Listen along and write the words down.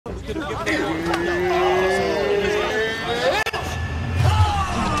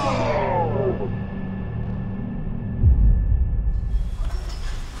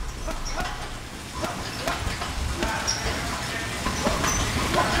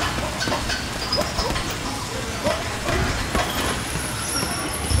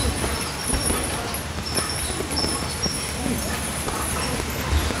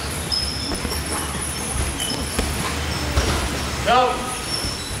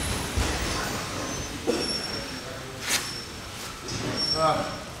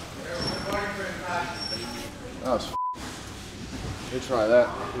That was let me try that.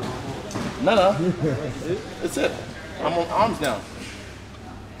 No. That's it. I'm on arms now.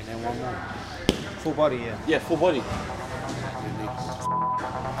 And then one more. Full body, yeah. Yeah, full body.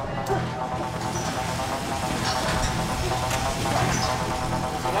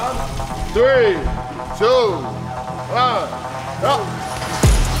 3, 2, 1, go!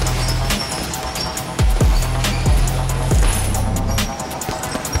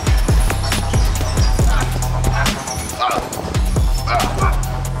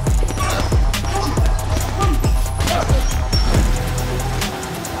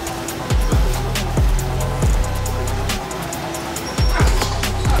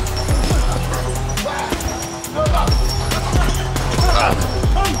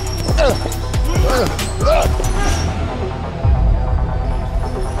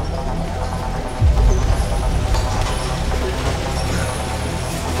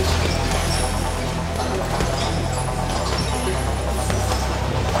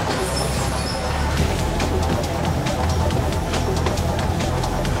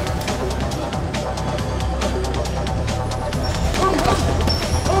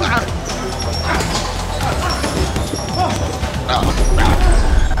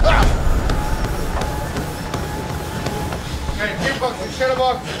 Okay, kickboxing,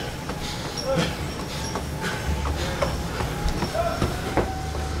 shadowbox.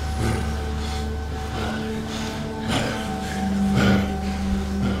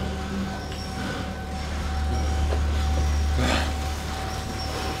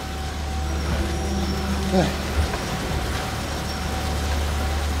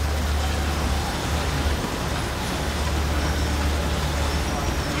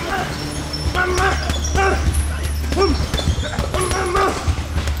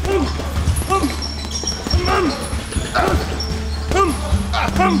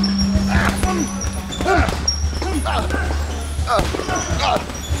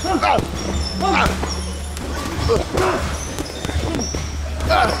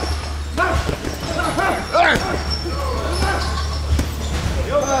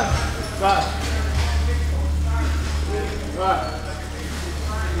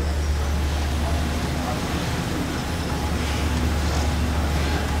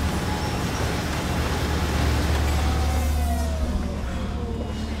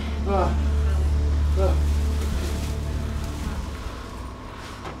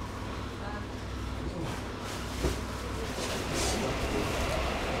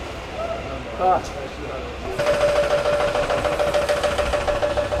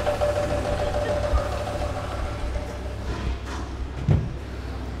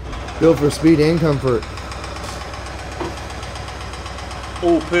 Built for speed and comfort.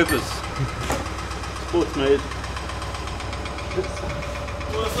 All purpose. Sports made.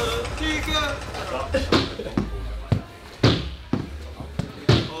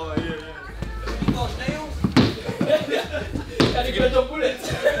 Oh yeah. You got nails? Can you dodge a bullet?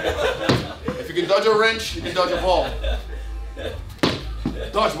 If you can dodge a wrench, you can dodge a ball.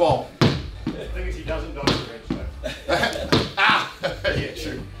 Dodge ball. The thing is, he doesn't dodge the wrench though. Ah! Yeah,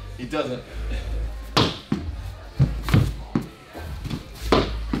 true. He doesn't.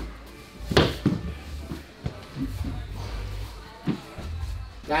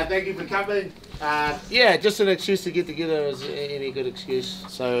 Thank you for coming. Yeah, just an excuse to get together is any good excuse.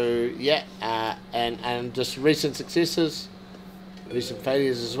 So yeah, and just recent successes, recent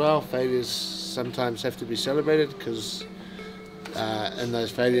failures as well. Failures sometimes have to be celebrated because in those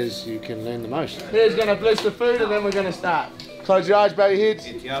failures you can learn the most. Here's going to bless the food and then we're going to start. Close your eyes, bow your heads.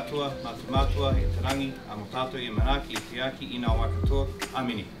 E te atua, matumatua, e te rangi, a mo tātou i manaki, i te aki, i nā wakatoa.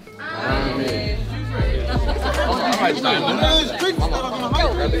 Amini. Amen. You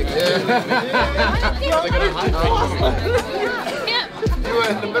were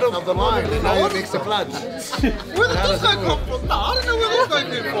in the middle of the line and now you're next to floods. Where did this guy come from? No, I don't know where this guy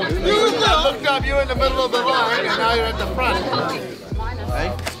came from. I looked up, you were in the middle of the line and now you're at the front.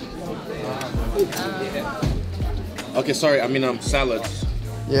 Okay, sorry, I mean salads.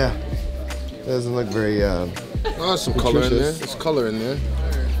 Yeah. Doesn't look very Oh, there's some color in there. There's color in there.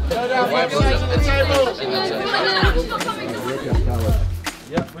 Go down both sides of the table.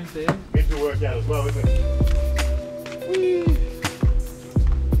 Yeah, Wednesday. Mental workout as well, isn't it?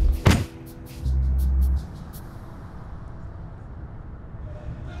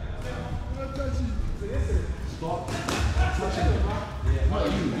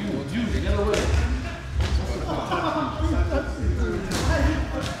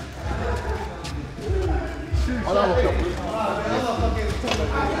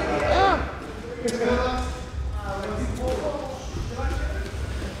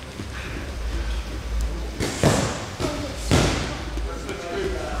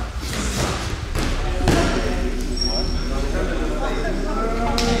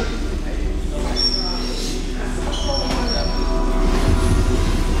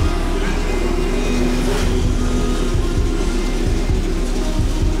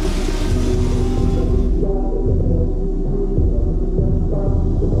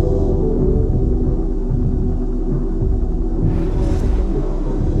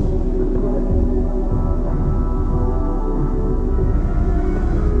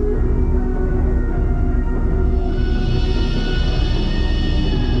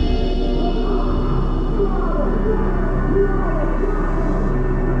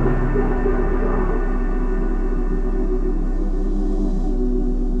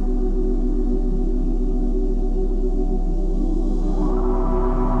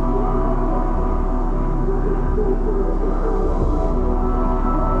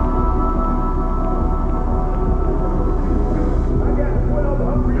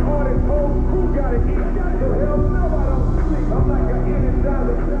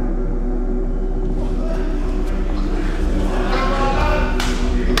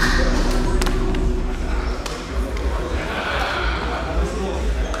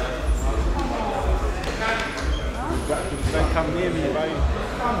 Don't come near me, bro.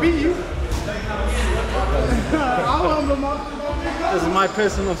 I'll beat you. I'll humble him up. This is my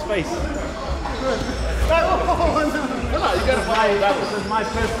personal space. No, you gotta buy it. This is my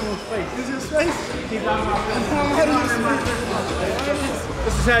personal space. This is your space. Keep on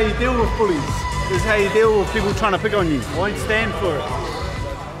This is how you deal with bullies. This is how you deal with people trying to pick on you. I won't stand for it.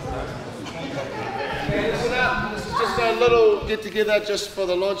 This is just a little get together just for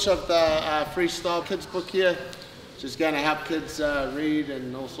the launch of the Freestyle Kids book here. Just going to help kids read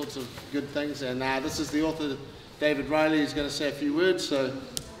and all sorts of good things. And this is the author, David Riley, who's going to say a few words. So,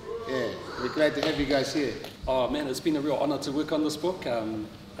 yeah, we're glad to have you guys here. Oh man, it's been a real honor to work on this book.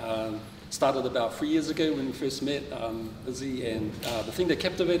 Started about 3 years ago when we first met, Izzy, and the thing that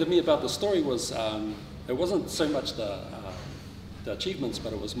captivated me about the story was it wasn't so much the achievements,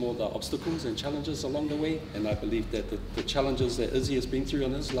 but it was more the obstacles and challenges along the way. And I believe that the challenges that Izzy has been through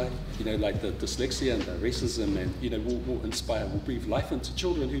in his life, you know, like the dyslexia and the racism, and you know, will inspire, will breathe life into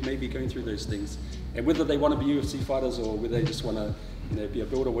children who may be going through those things. And whether they want to be UFC fighters or whether they just want to, you know, be a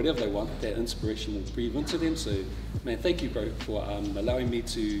builder, whatever they want, that inspiration will breathe into them. So, man, thank you, bro, for allowing me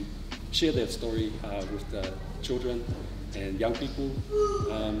to share that story with the children and young people.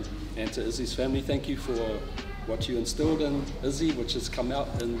 And to Izzy's family, thank you for what you instilled in Izzy, which has come out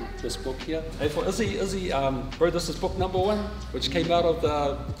in this book here. Hey, for Izzy, bro, this is book number 1, which came out of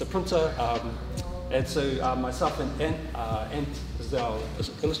the printer. And so myself and Ant is our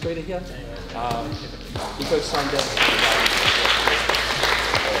illustrator here. We both signed that.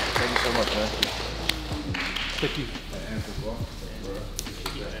 Thank you so much, man. Thank you.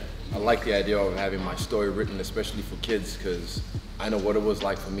 I like the idea of having my story written, especially for kids, because I know what it was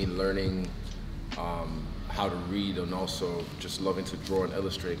like for me learning how to read and also just loving to draw and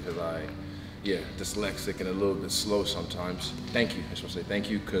illustrate, because dyslexic and a little bit slow sometimes. Thank you, I just want to say thank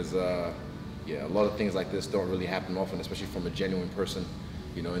you, because a lot of things like this don't really happen often, especially from a genuine person,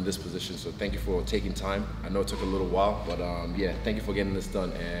 you know, in this position. So thank you for taking time. I know it took a little while, but thank you for getting this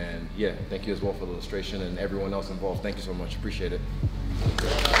done. And thank you as well for the illustration and everyone else involved. Thank you so much, appreciate it.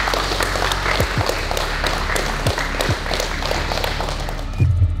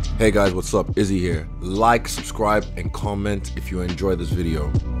 Hey guys, what's up? Izzy here. Like, subscribe, and comment if you enjoy this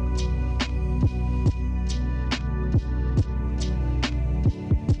video.